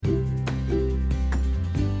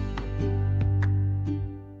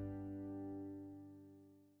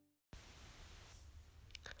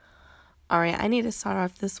Alright, I need to start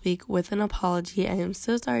off this week with an apology. I am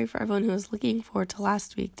so sorry for everyone who was looking forward to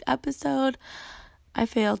last week's episode. I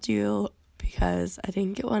failed you because I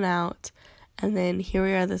didn't get one out. And then here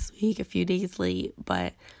we are this week, a few days late,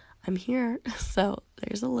 but I'm here. So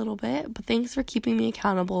there's a little bit. But thanks for keeping me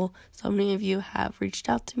accountable. So many of you have reached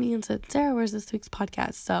out to me and said, Sarah, where's this week's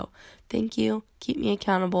podcast? So thank you. Keep me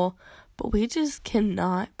accountable. But we just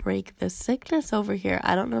cannot break this sickness over here.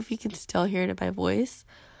 I don't know if you can still hear it in my voice.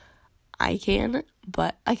 I can,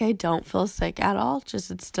 but I don't feel sick at all.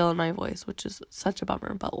 Just it's still in my voice, which is such a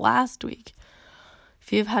bummer. But last week,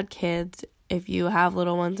 if you've had kids, if you have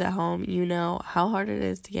little ones at home, you know how hard it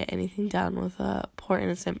is to get anything done with a poor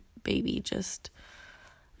innocent baby just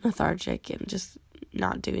lethargic and just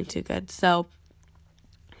not doing too good. So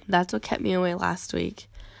that's what kept me away last week.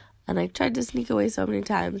 And I tried to sneak away so many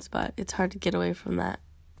times, but it's hard to get away from that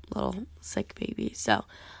little sick baby. So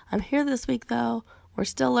I'm here this week though. We're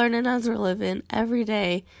still learning as we're living every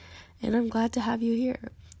day, and I'm glad to have you here.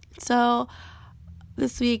 So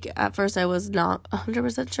this week, at first, I was not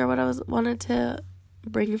 100% sure what I wanted to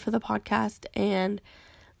bring you for the podcast, and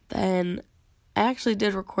then I actually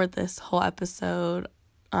did record this whole episode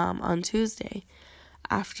on Tuesday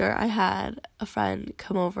after I had a friend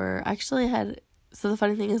come over. So the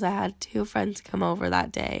funny thing is I had two friends come over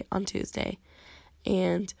that day on Tuesday,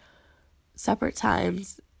 and separate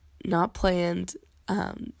times, not planned.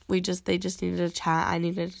 They just needed to chat. I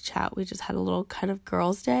needed to chat. We just had a little kind of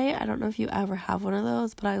girls' day. I don't know if you ever have one of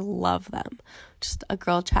those, but I love them. Just a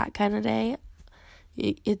girl chat kind of day.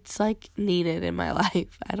 It's like needed in my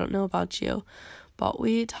life. I don't know about you, but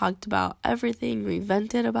we talked about everything. We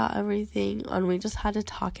vented about everything, and we just had to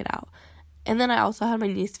talk it out. And then I also had my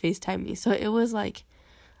niece FaceTime me. So it was like,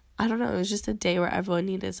 I don't know, it was just a day where everyone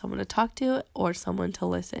needed someone to talk to or someone to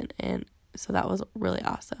listen. And so that was really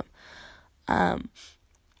awesome.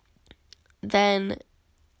 Then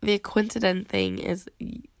the coincident thing is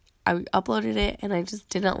I uploaded it and I just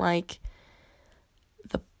didn't like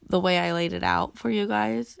the way I laid it out for you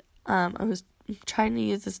guys. I was trying to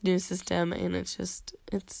use this new system and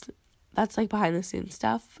that's like behind the scenes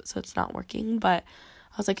stuff, so it's not working, but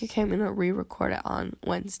I was like, okay, I'm gonna re-record it on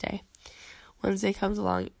Wednesday. Wednesday comes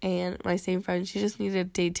along and my same friend, she just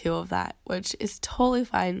needed day 2 of that, which is totally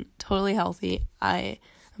fine, totally healthy.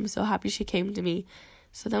 I'm so happy she came to me.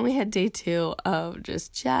 So then we had day 2 of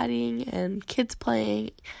just chatting and kids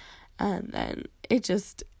playing, and then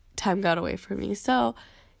time got away from me. So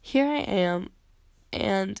here I am,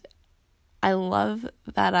 and I love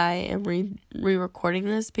that I am re-recording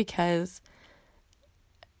this because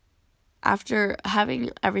after having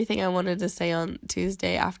everything I wanted to say on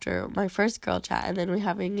Tuesday after my first girl chat, and then we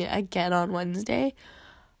having it again on Wednesday,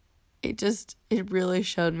 it really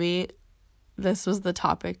showed me this was the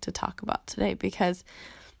topic to talk about today, because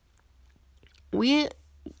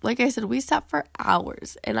like I said, we sat for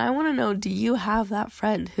hours, and I want to know, do you have that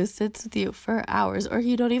friend who sits with you for hours, or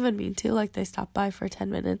you don't even mean to, like they stop by for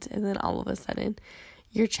 10 minutes and then all of a sudden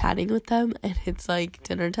you're chatting with them and it's like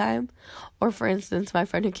dinner time? Or for instance, my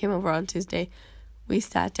friend who came over on Tuesday, we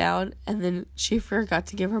sat down and then she forgot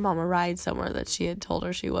to give her mom a ride somewhere that she had told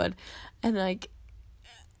her she would,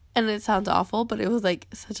 and it sounds awful, but it was like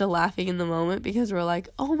such a laughing in the moment because we're like,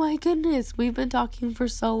 oh my goodness, we've been talking for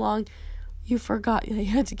so long, you forgot you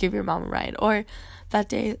had to give your mom a ride. Or that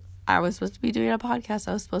day I was supposed to be doing a podcast,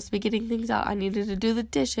 I was supposed to be getting things out, I needed to do the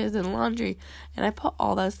dishes and laundry, and I put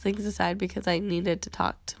all those things aside because I needed to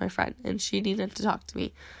talk to my friend and she needed to talk to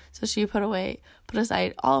me. So she put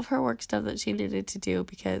aside all of her work stuff that she needed to do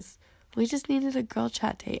because we just needed a girl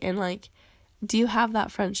chat day. And like, do you have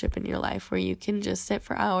that friendship in your life where you can just sit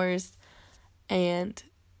for hours and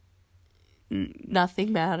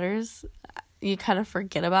nothing matters? You kind of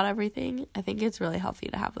forget about everything. I think it's really healthy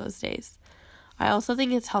to have those days. I also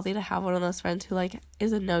think it's healthy to have one of those friends who like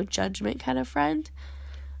is a no judgment kind of friend.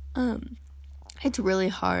 It's really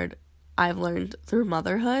hard, I've learned through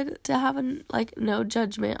motherhood, to have no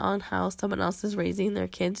judgment on how someone else is raising their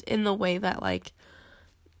kids in the way that like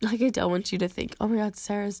I don't want you to think, oh my God,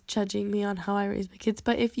 Sarah's judging me on how I raise my kids.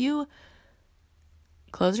 But if you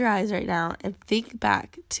close your eyes right now and think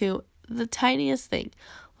back to the tiniest thing,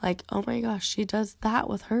 like, oh my gosh, she does that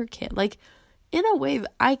with her kid. Like, in a way,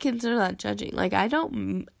 I consider that judging. Like,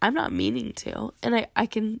 I'm not meaning to. And I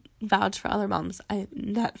can vouch for other moms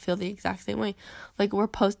that feel the exact same way. Like, we're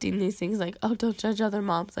posting these things like, oh, don't judge other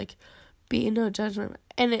moms. Like, be no judgment.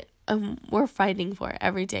 And we're fighting for it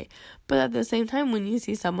every day. But at the same time, when you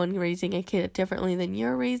see someone raising a kid differently than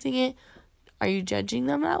you're raising it, are you judging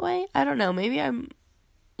them that way? I don't know. Maybe I'm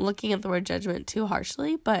looking at the word judgment too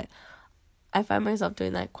harshly, but I find myself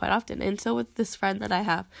doing that quite often. And so with this friend that I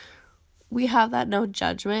have, we have that no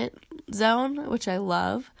judgment zone, which I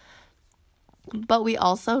love. But we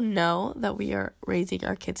also know that we are raising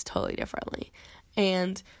our kids totally differently.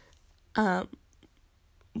 And, but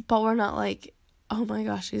we're not like, oh my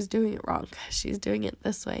gosh, she's doing it wrong. She's doing it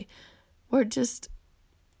this way. We're just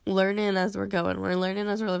learning as we're going. We're learning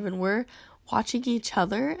as we're living. We're watching each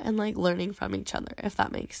other and like learning from each other, if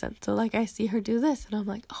that makes sense. So like I see her do this and I'm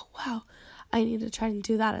like, oh wow, I need to try and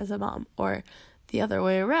do that as a mom. Or the other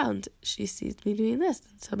way around, she sees me doing this,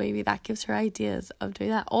 so maybe that gives her ideas of doing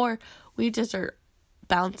that. Or we just are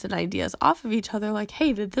bouncing ideas off of each other, like,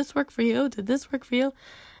 hey, did this work for you? Did this work for you?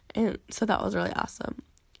 And so that was really awesome.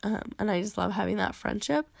 And I just love having that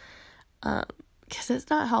friendship, because it's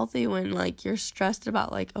not healthy when like you're stressed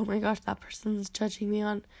about like, oh my gosh, that person's judging me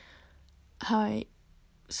on how I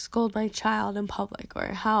scold my child in public, or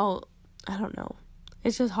how, I don't know.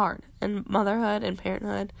 It's just hard. And motherhood and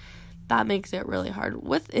parenthood, that makes it really hard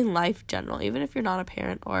within life general, even if you're not a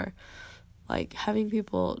parent, or like having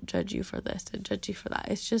people judge you for this and judge you for that.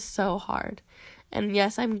 It's just so hard. And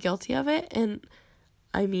yes, I'm guilty of it. And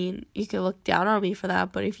I mean, you could look down on me for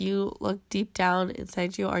that, but if you look deep down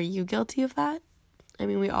inside you, are you guilty of that? I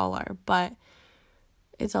mean, we all are, but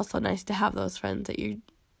it's also nice to have those friends that you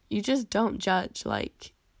just don't judge,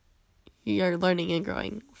 like you're learning and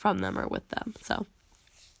growing from them or with them. So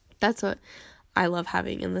that's what I love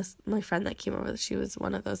having. And my friend that came over, she was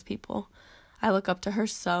one of those people. I look up to her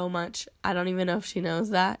so much. I don't even know if she knows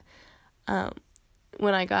that.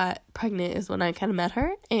 When I got pregnant is when I kind of met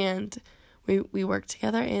her, and we worked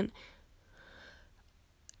together, and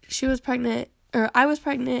she was pregnant, or I was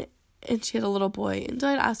pregnant, and she had a little boy. And so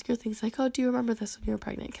I'd ask her things like, oh, do you remember this when you were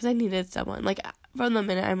pregnant? Because I needed someone. Like, from the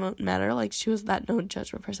minute I met her, like, she was that no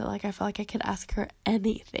judgment person. Like, I felt like I could ask her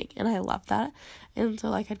anything, and I loved that. And so,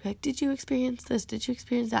 like, I'd be like, did you experience this? Did you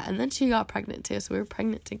experience that? And then she got pregnant, too, so we were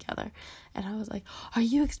pregnant together. And I was like, are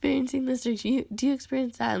you experiencing this? Or do you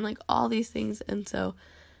experience that? And, like, all these things. And so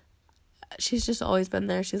she's just always been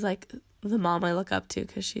there. She's, like, the mom I look up to,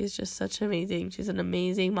 because she's just she's an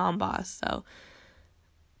amazing mom boss. So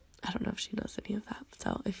I don't know if she knows any of that.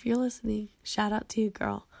 So if you're listening, shout out to you,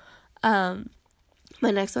 girl. My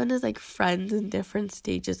next one is like friends in different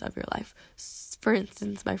stages of your life. For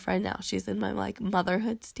instance, my friend now, she's in my like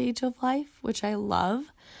motherhood stage of life, which I love.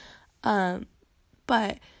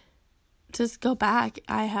 But to go back,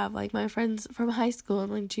 I have like my friends from high school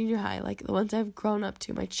and like junior high, like the ones I've grown up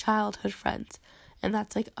to, my childhood friends. And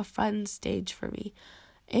that's like a friend stage for me.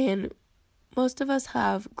 And most of us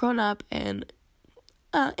have grown up and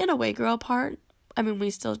in a way grow apart. I mean, we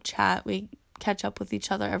still chat, we catch up with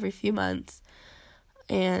each other every few months.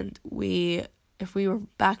 And if we were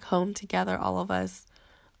back home together, all of us,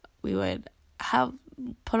 we would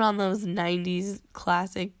put on those 90s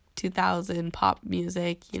classic 2000 pop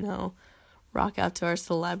music, rock out to our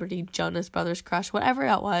celebrity Jonas Brothers crush, whatever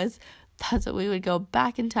it was. That's what we would go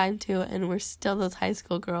back in time to, and we're still those high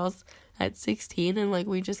school girls at 16, and like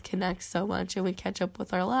we just connect so much and we catch up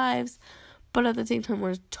with our lives. But at the same time,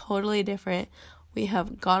 we're totally different. We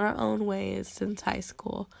have gone our own ways since high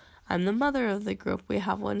school. I'm the mother of the group. We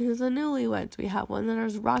have one who's a newlywed. We have one that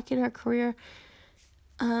is rocking her career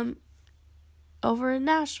over in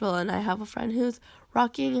Nashville. And I have a friend who's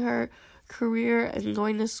rocking her career and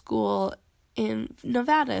going to school in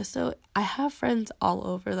Nevada. So I have friends all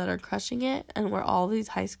over that are crushing it. And we're all these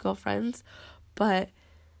high school friends. But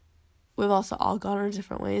we've also all gone our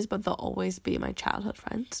different ways. But they'll always be my childhood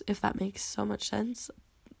friends, if that makes so much sense.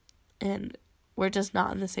 And we're just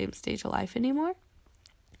not in the same stage of life anymore.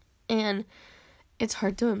 And it's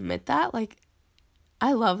hard to admit that. Like,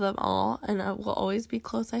 I love them all, and I will always be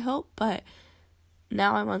close, I hope. But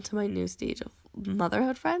now I'm on to my new stage of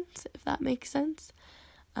motherhood friends, if that makes sense.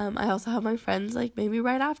 I also have my friends, like, maybe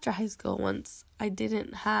right after high school. Once I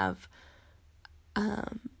didn't have,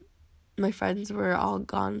 my friends were all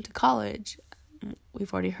gone to college.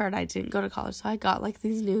 We've already heard I didn't go to college, so I got, like,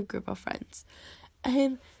 these new group of friends.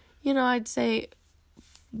 And, I'd say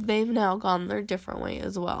they've now gone their different way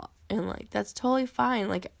as well. And, like, that's totally fine.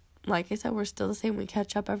 Like I said, we're still the same. We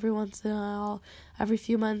catch up every once in a while. Every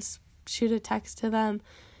few months, shoot a text to them.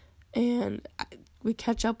 And we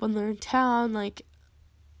catch up when they're in town. Like,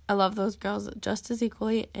 I love those girls just as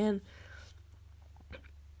equally.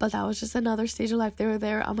 But that was just another stage of life. They were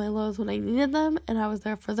there on my lows when I needed them. And I was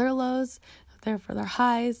there for their lows. There for their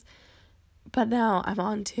highs. But now I'm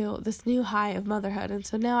on to this new high of motherhood. And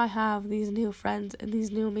so now I have these new friends and these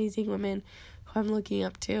new amazing women who I'm looking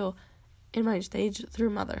up to in my stage through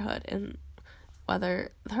motherhood. And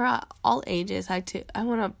whether they're at all ages, I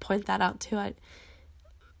want to point that out too.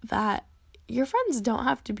 That your friends don't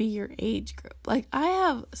have to be your age group. Like, I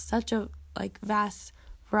have such a like vast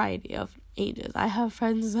variety of ages. I have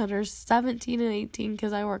friends that are 17 and 18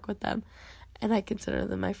 because I work with them, and I consider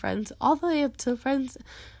them my friends, all the way up to friends,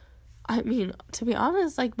 I mean, to be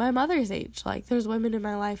honest, like my mother's age. Like there's women in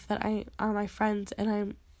my life that are my friends, and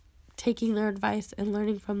I'm taking their advice and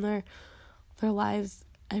learning from their lives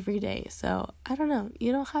every day. So I don't know,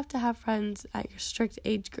 you don't have to have friends at your strict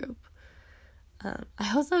age group.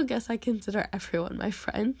 I also guess I consider everyone my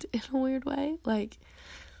friend in a weird way. Like,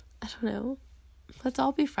 I don't know, let's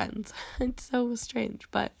all be friends. It's so strange,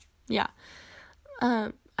 but yeah.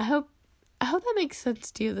 I hope that makes sense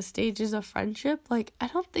to you, the stages of friendship. Like, I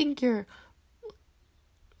don't think you're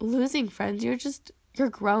losing friends, you're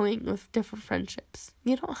growing with different friendships.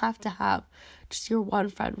 You don't have to have just your one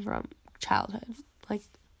friend from childhood. Like,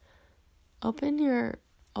 open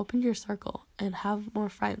your circle and have more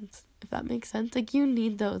friends, if that makes sense. Like, you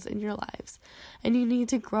need those in your lives, and you need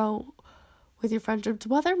to grow with your friendships,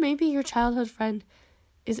 whether maybe your childhood friend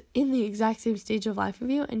is in the exact same stage of life of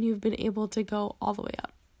you and you've been able to go all the way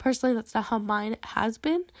up. Personally, that's not how mine has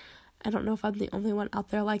been. I don't know if I'm the only one out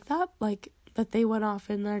there like that, like that they went off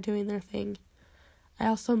and they're doing their thing. I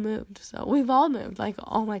also moved, so we've all moved, like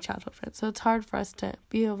all my childhood friends, so it's hard for us to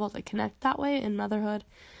be able to connect that way in motherhood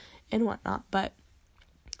and whatnot. But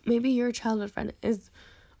maybe your childhood friend is,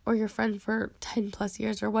 or your friend for 10 plus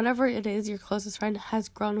years, or whatever it is, your closest friend has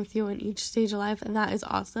grown with you in each stage of life, and that is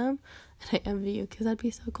awesome. And I envy you, because that'd be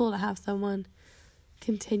so cool to have someone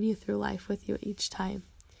continue through life with you each time.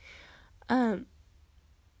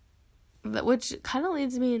 Which kind of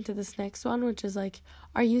leads me into this next one, which is like,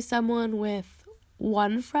 are you someone with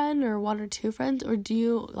one friend or one or two friends, or do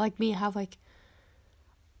you, like me, have like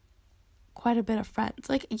quite a bit of friends?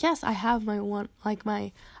 Like, yes, I have my one, like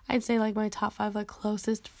I'd say like my top 5 like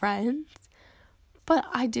closest friends, but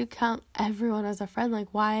I do count everyone as a friend. Like,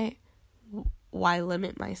 why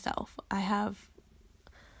limit myself? I have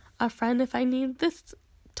a friend if I need this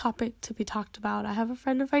topic to be talked about. I have a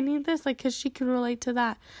friend if I need this, like, because she can relate to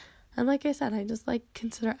that. And like I said, I just like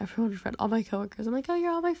consider everyone a friend. All my coworkers, I'm like, oh,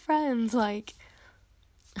 you're all my friends. Like,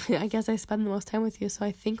 I guess I spend the most time with you, so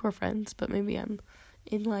I think we're friends, but maybe I'm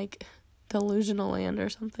in like delusional land or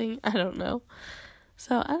something. I don't know.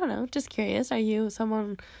 So I don't know, just curious. Are you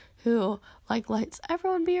someone who like lets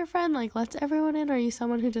everyone be your friend, like lets everyone in? Or are you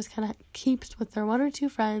someone who just kind of keeps with their one or two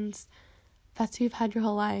friends? That's who you've had your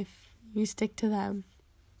whole life. You stick to them.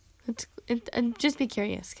 And just be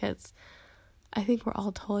curious, because I think we're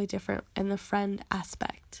all totally different in the friend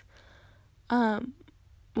aspect.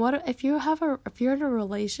 What if you're in a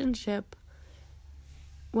relationship,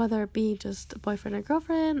 whether it be just a boyfriend or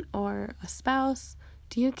girlfriend or a spouse,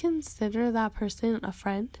 do you consider that person a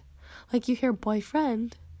friend? Like, you hear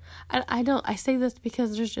boyfriend, and I say this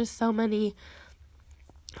because there's just so many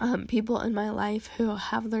people in my life who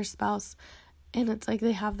have their spouse, and it's like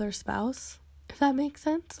they have their spouse, if that makes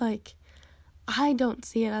sense. Like, I don't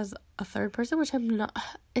see it as a third person, which I'm not.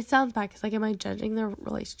 It sounds bad because, like, am I judging their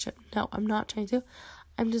relationship? No, I'm not trying to.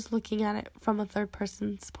 I'm just looking at it from a third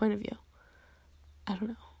person's point of view. I don't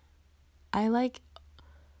know. I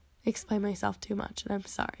explain myself too much, and I'm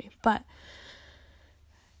sorry. But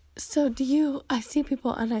so I see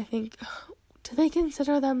people and I think, do they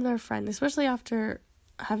consider them their friend? Especially after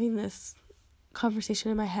having this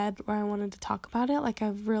conversation in my head where I wanted to talk about it. Like,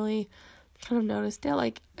 I've really kind of noticed it.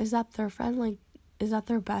 Like, is that their friend? Like, is that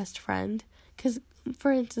their best friend? Because,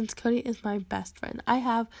 for instance, Cody is my best friend. I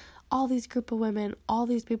have all these group of women, all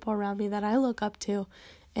these people around me that I look up to,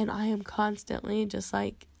 and I am constantly just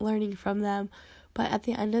like learning from them. But at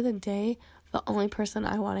the end of the day, the only person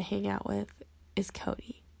I want to hang out with is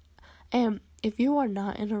Cody. And if you are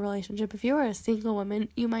not in a relationship, if you are a single woman,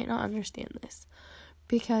 you might not understand this,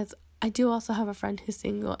 because I do also have a friend who's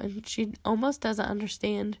single, and she almost doesn't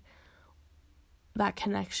understand that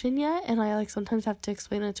connection yet. And I sometimes have to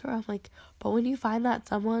explain it to her. I'm like, but when you find that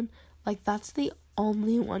someone, like, that's the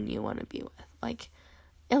only one you want to be with. Like,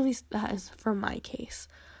 at least that is for my case.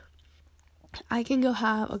 I can go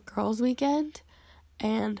have a girls' weekend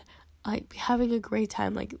and like be having a great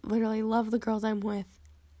time, like literally love the girls I'm with,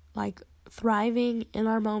 like thriving in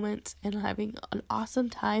our moments and having an awesome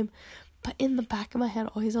time. But in the back of my head,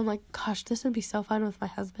 always I'm like, gosh, this would be so fun with my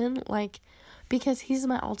husband, like, because he's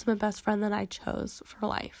my ultimate best friend that I chose for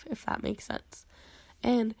life, if that makes sense.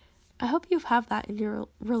 And I hope you have that in your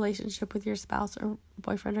relationship with your spouse or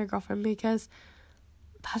boyfriend or girlfriend, because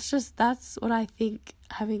that's what I think,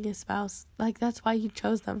 having a spouse, like, that's why you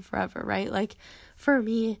chose them forever, right? Like, for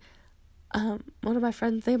me, one of my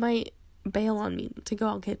friends, they might bail on me to go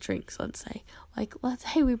out get drinks, let's say. Like,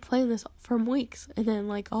 hey, we're playing this for weeks, and then,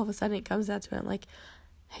 like, all of a sudden it comes out to it, like,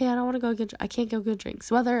 hey, I don't want to I can't go get drinks.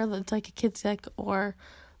 Whether it's like a kid's sick or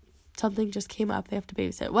something just came up, they have to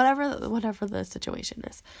babysit. Whatever the situation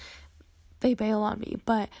is, they bail on me.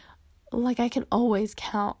 But like, I can always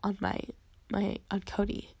count on on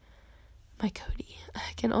Cody. I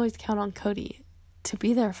can always count on Cody to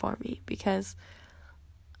be there for me, because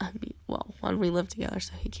one, we live together,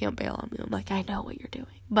 so he can't bail on me. I'm like, I know what you're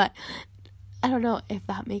doing. But I don't know if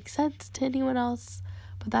that makes sense to anyone else,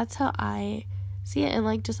 but that's how I see it. And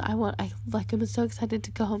like, I'm so excited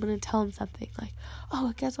to go home and tell him something, like,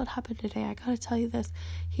 oh, guess what happened today? I gotta tell you this.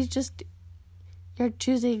 You're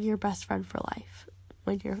choosing your best friend for life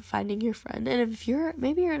when you're finding your friend. And if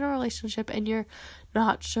maybe you're in a relationship and you're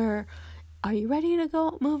not sure, are you ready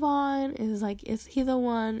to move on? Is he the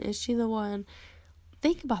one? Is she the one?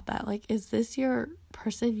 Think about that. Like, is this your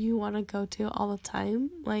person you want to go to all the time?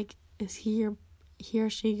 Like, is he or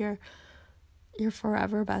she your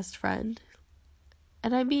forever best friend?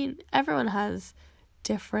 And I mean, everyone has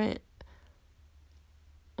different.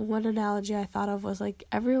 One analogy I thought of was like,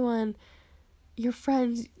 your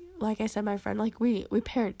friends, like I said, my friend, like we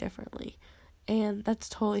parent differently, and that's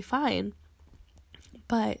totally fine.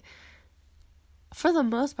 But for the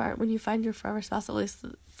most part, when you find your forever spouse, at least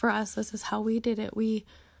for us, this is how we did it. We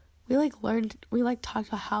talked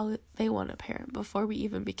about how they want to parent before we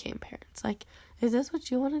even became parents. Like, is this what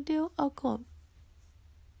you want to do? Oh, cool.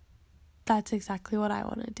 That's exactly what I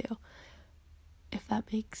want to do. If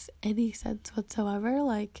that makes any sense whatsoever,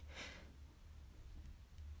 like,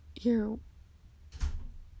 your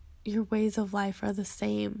ways of life are the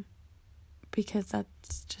same because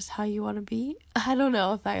that's just how you want to be. I don't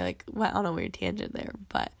know if I went on a weird tangent there,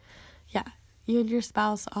 but yeah, you and your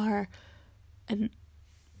spouse are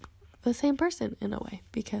the same person in a way,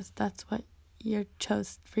 because that's what you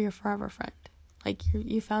chose for your forever friend. Like,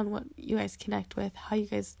 you found what you guys connect with, I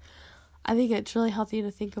think it's really healthy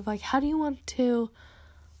to think of like, how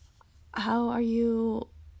are you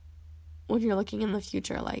when you're looking in the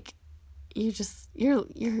future, like, it's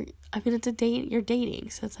a date, you're dating,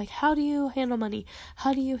 so it's like, how do you handle money?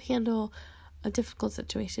 How do you handle a difficult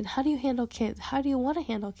situation? How do you handle kids? How do you want to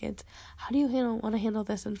handle kids? How do you want to handle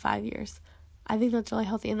this in 5 years? I think that's really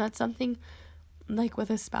healthy, and that's something, like, with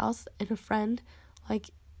a spouse and a friend,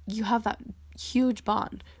 like, you have that huge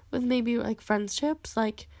bond. With maybe, like, friendships,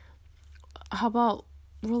 like, how about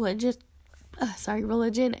religion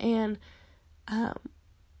and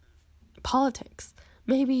politics?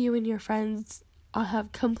 Maybe you and your friends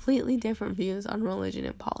have completely different views on religion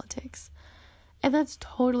and politics, and that's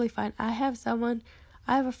totally fine. I have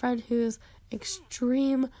a friend who's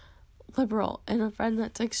extreme liberal and a friend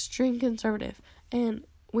that's extreme conservative, and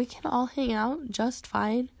we can all hang out just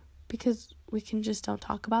fine because we can just don't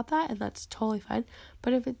talk about that, and that's totally fine.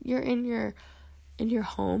 But if you're in your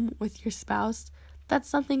home with your spouse, that's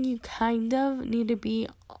something you kind of need to be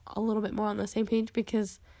a little bit more on the same page,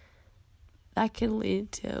 because that could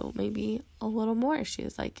lead to maybe a little more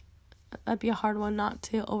issues. Like, that'd be a hard one not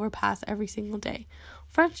to overpass every single day.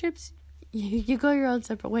 Friendships, you go your own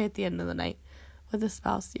separate way at the end of the night. With a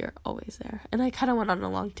spouse, you're always there. And I kind of went on a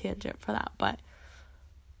long tangent for that, but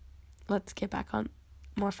let's get back on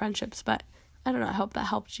more friendships. But I don't know, I hope that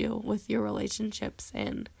helped you with your relationships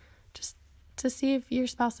and just to see if your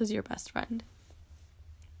spouse is your best friend.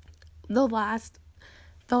 The last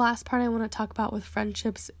part I want to talk about with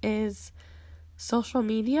friendships is social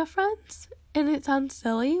media friends. And it sounds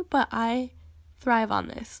silly, but I thrive on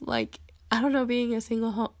this. Like, I don't know, being a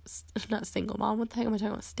not single mom, what the heck am I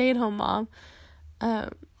talking about? Stay-at-home mom.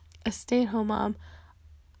 A stay-at-home mom,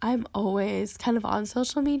 I'm always kind of on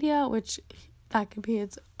social media, which that could be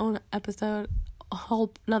its own episode, a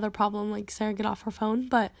whole another problem, like Sarah get off her phone,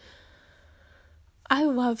 but I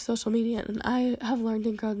love social media, and I have learned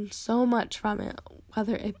and grown so much from it,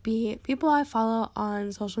 whether it be people I follow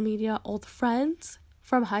on social media, old friends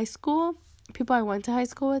from high school, people I went to high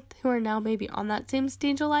school with who are now maybe on that same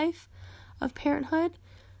stage of life of parenthood.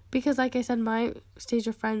 Because like I said, my stage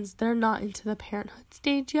of friends, they're not into the parenthood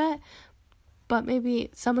stage yet, but maybe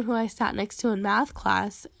someone who I sat next to in math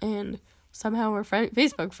class and somehow we're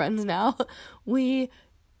Facebook friends now, we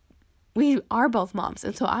are both moms.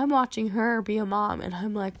 And so I'm watching her be a mom and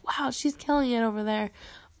I'm like, wow, she's killing it over there.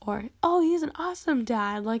 Or, oh, he's an awesome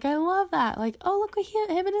dad. Like, I love that. Like, oh, look what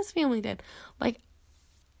him and his family did. Like,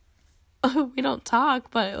 we don't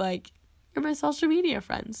talk, but like, you're my social media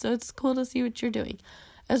friend. So it's cool to see what you're doing.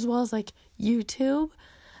 As well as like YouTube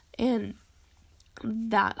and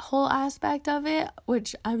that whole aspect of it,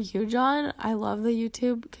 which I'm huge on. I love the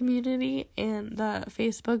YouTube community and the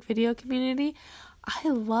Facebook video community. I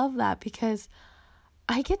love that because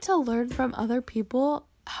I get to learn from other people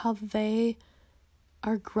how they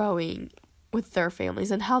are growing with their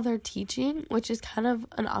families and how they're teaching, which is kind of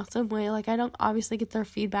an awesome way. Like, I don't obviously get their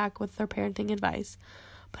feedback with their parenting advice,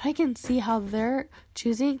 but I can see how they're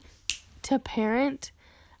choosing to parent.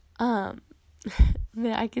 I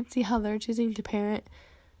can see how they're choosing to parent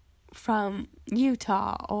from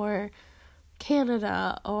Utah or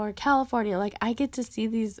Canada or California. Like, I get to see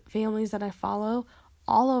these families that I follow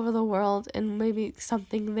all over the world and maybe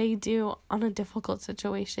something they do on a difficult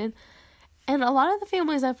situation. And a lot of the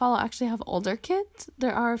families I follow actually have older kids.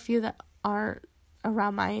 There are a few that are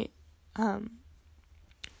around my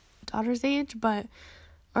daughter's age,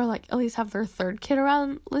 or like at least have their third kid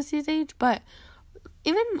around Lucy's age. But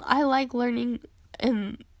even I like learning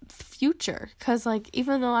in future, because like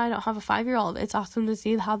even though I don't have a 5-year-old, it's awesome to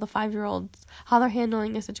see how they're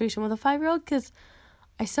handling a situation with a 5-year-old, because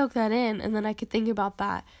I soak that in, and then I could think about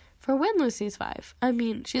that for when Lucy's 5. I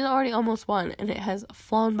mean, she's already almost 1, and it has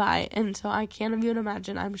flown by, and so I can't even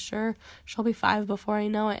imagine. I'm sure she'll be 5 before I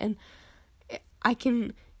know it, and I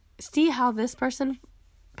can see how this person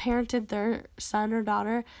parented their son or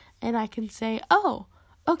daughter, and I can say, oh,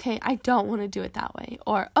 okay, I don't want to do it that way,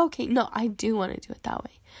 or okay, no, I do want to do it that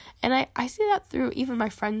way. And I see that through even my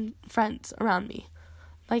friends around me.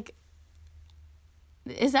 Like,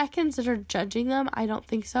 is that considered judging them? I don't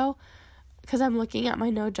think so, because I'm looking at my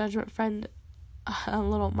no judgment friend, a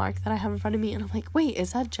little mark that I have in front of me, and I'm like, wait,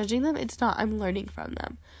 is that judging them? It's not. I'm learning from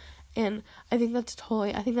them. And I think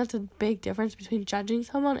that's a big difference between judging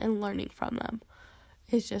someone and learning from them.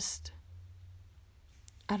 It's just,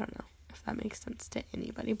 I don't know if that makes sense to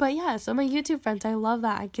anybody. But yeah, so my YouTube friends, I love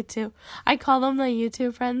that. I call them my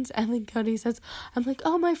YouTube friends, and then Cody says, I'm like,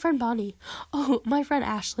 oh, my friend Bonnie. Oh, my friend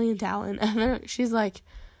Ashley and Dallin. And then she's like,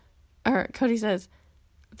 or Cody says,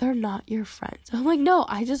 they're not your friends. I'm like, no,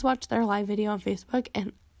 I just watched their live video on Facebook,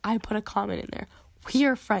 and I put a comment in there. We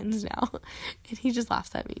are friends now. And he just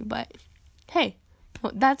laughs at me. But hey,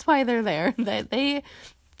 that's why they're there.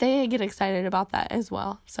 They get excited about that as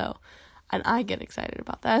well. So, and I get excited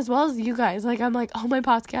about that as well as you guys. Like, I'm like, oh, my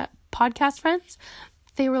podcast friends,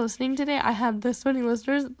 they were listening today. I had this many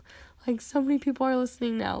listeners. Like, so many people are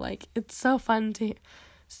listening now. Like, it's so fun to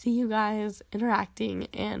see you guys interacting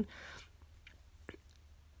and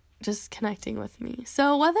just connecting with me.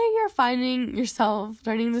 So whether you're finding yourself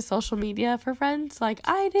turning to social media for friends like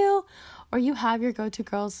I do, or you have your go-to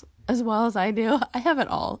girls as well as I do, I have it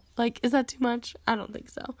all. Like, is that too much? I don't think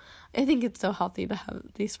so. I think it's so healthy to have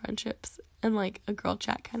these friendships and like a girl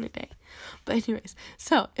chat kind of day. But anyways,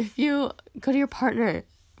 so if you go to your partner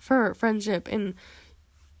for friendship and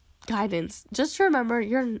guidance, just remember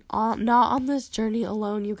you're not on this journey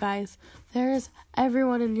alone, you guys.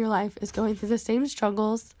 Everyone in your life is going through the same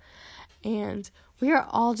struggles, and we are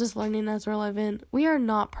all just learning as we're living. We are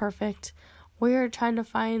not perfect. We are trying to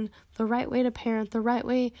find the right way to parent, the right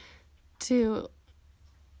way to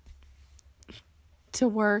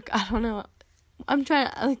work. I don't know.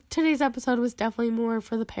 Today's episode was definitely more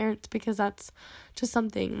for the parents, because that's just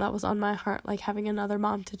something that was on my heart, like having another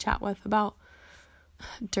mom to chat with about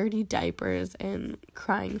dirty diapers and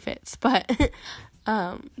crying fits. But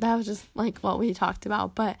that was just like what we talked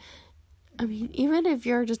about. But I mean, even if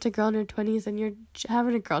you're just a girl in your 20s and you're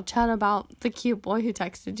having a girl chat about the cute boy who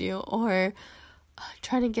texted you, or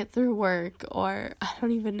trying to get through work, or I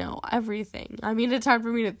don't even know, everything. I mean, it's hard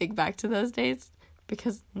for me to think back to those days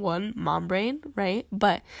because, one, mom brain, right?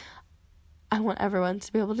 But I want everyone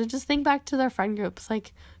to be able to just think back to their friend groups.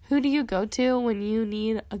 Like, who do you go to when you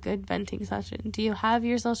need a good venting session? Do you have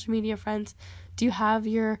your social media friends? Do you have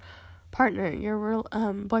your partner, your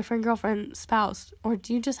boyfriend, girlfriend, spouse? Or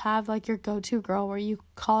do you just have like your go-to girl where you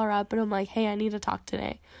call her up and I'm like, hey, I need to talk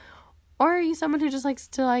today? Or are you someone who just likes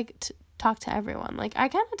to talk to everyone? Like, I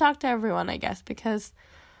kind of talk to everyone, I guess, because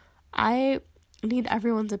I need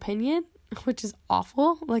everyone's opinion, which is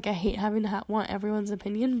awful. Like, I hate having to want everyone's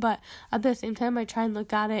opinion, but at the same time, I try and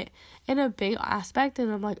look at it in a big aspect,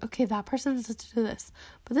 and I'm like, okay, that person says to do this,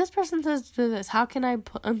 but this person says to do this. How can I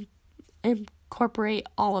incorporate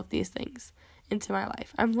all of these things into my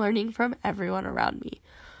life? I'm learning from everyone around me.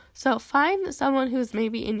 So find someone who's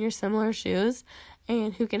maybe in your similar shoes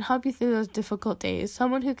and who can help you through those difficult days.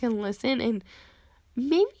 Someone who can listen and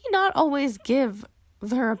maybe not always give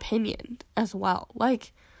their opinion as well.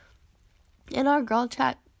 Like, in our girl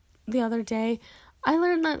chat the other day, I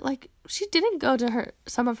learned that, like, she didn't go to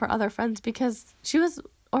some of her other friends because she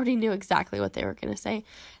already knew exactly what they were going to say.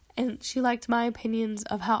 And she liked my opinions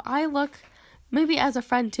of how I look, maybe as a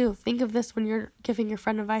friend too. Think of this when you're giving your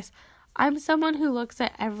friend advice. I'm someone who looks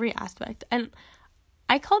at every aspect. And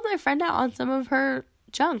I called my friend out on some of her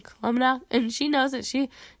junk. And she knows it. She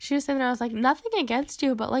was saying that I was like, nothing against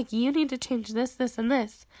you, but like, you need to change this, this, and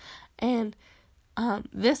this. And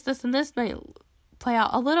this, and this might play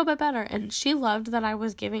out a little bit better. And she loved that I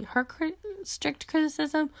was giving her strict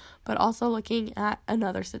criticism, but also looking at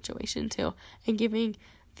another situation too, and giving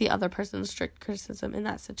the other person strict criticism in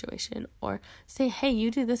that situation, or say, hey, you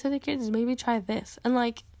do this with the kids, maybe try this, and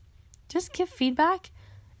like, just give feedback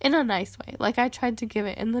in a nice way. Like, I tried to give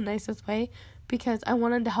it in the nicest way because I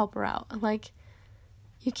wanted to help her out. Like,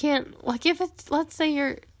 you can't, like, if it's, let's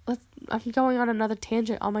say I'm going on another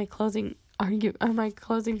tangent on my closing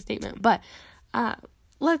statement, but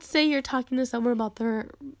let's say you're talking to someone about their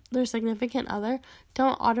significant other.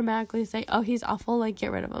 Don't automatically say, oh, he's awful, like,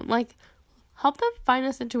 get rid of him. Like, help them find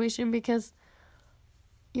a situation, because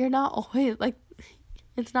you're not always, like,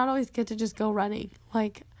 it's not always good to just go running.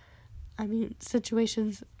 Like, I mean,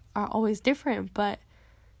 situations are always different, but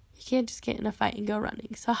you can't just get in a fight and go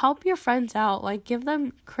running. So help your friends out. Like, give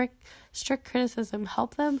them strict criticism.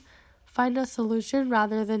 Help them find a solution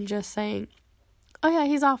rather than just saying, oh yeah,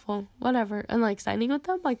 he's awful, whatever, and like siding with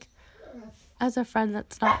them. Like, as a friend,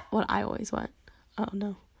 that's not what I always want. Oh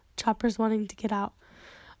no, Chopper's wanting to get out.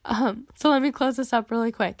 So let me close this up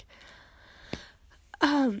really quick.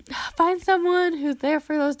 Find someone who's there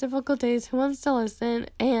for those difficult days, who wants to listen,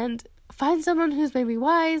 and find someone who's maybe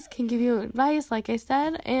wise, can give you advice, like I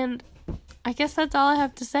said, and I guess that's all I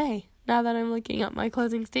have to say now that I'm looking up my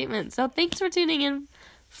closing statement. So thanks for tuning in,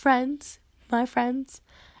 my friends,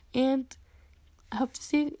 and I hope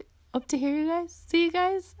to hear you guys. See you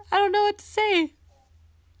guys. I don't know what to say.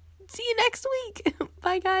 See you next week.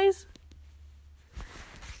 Bye, guys.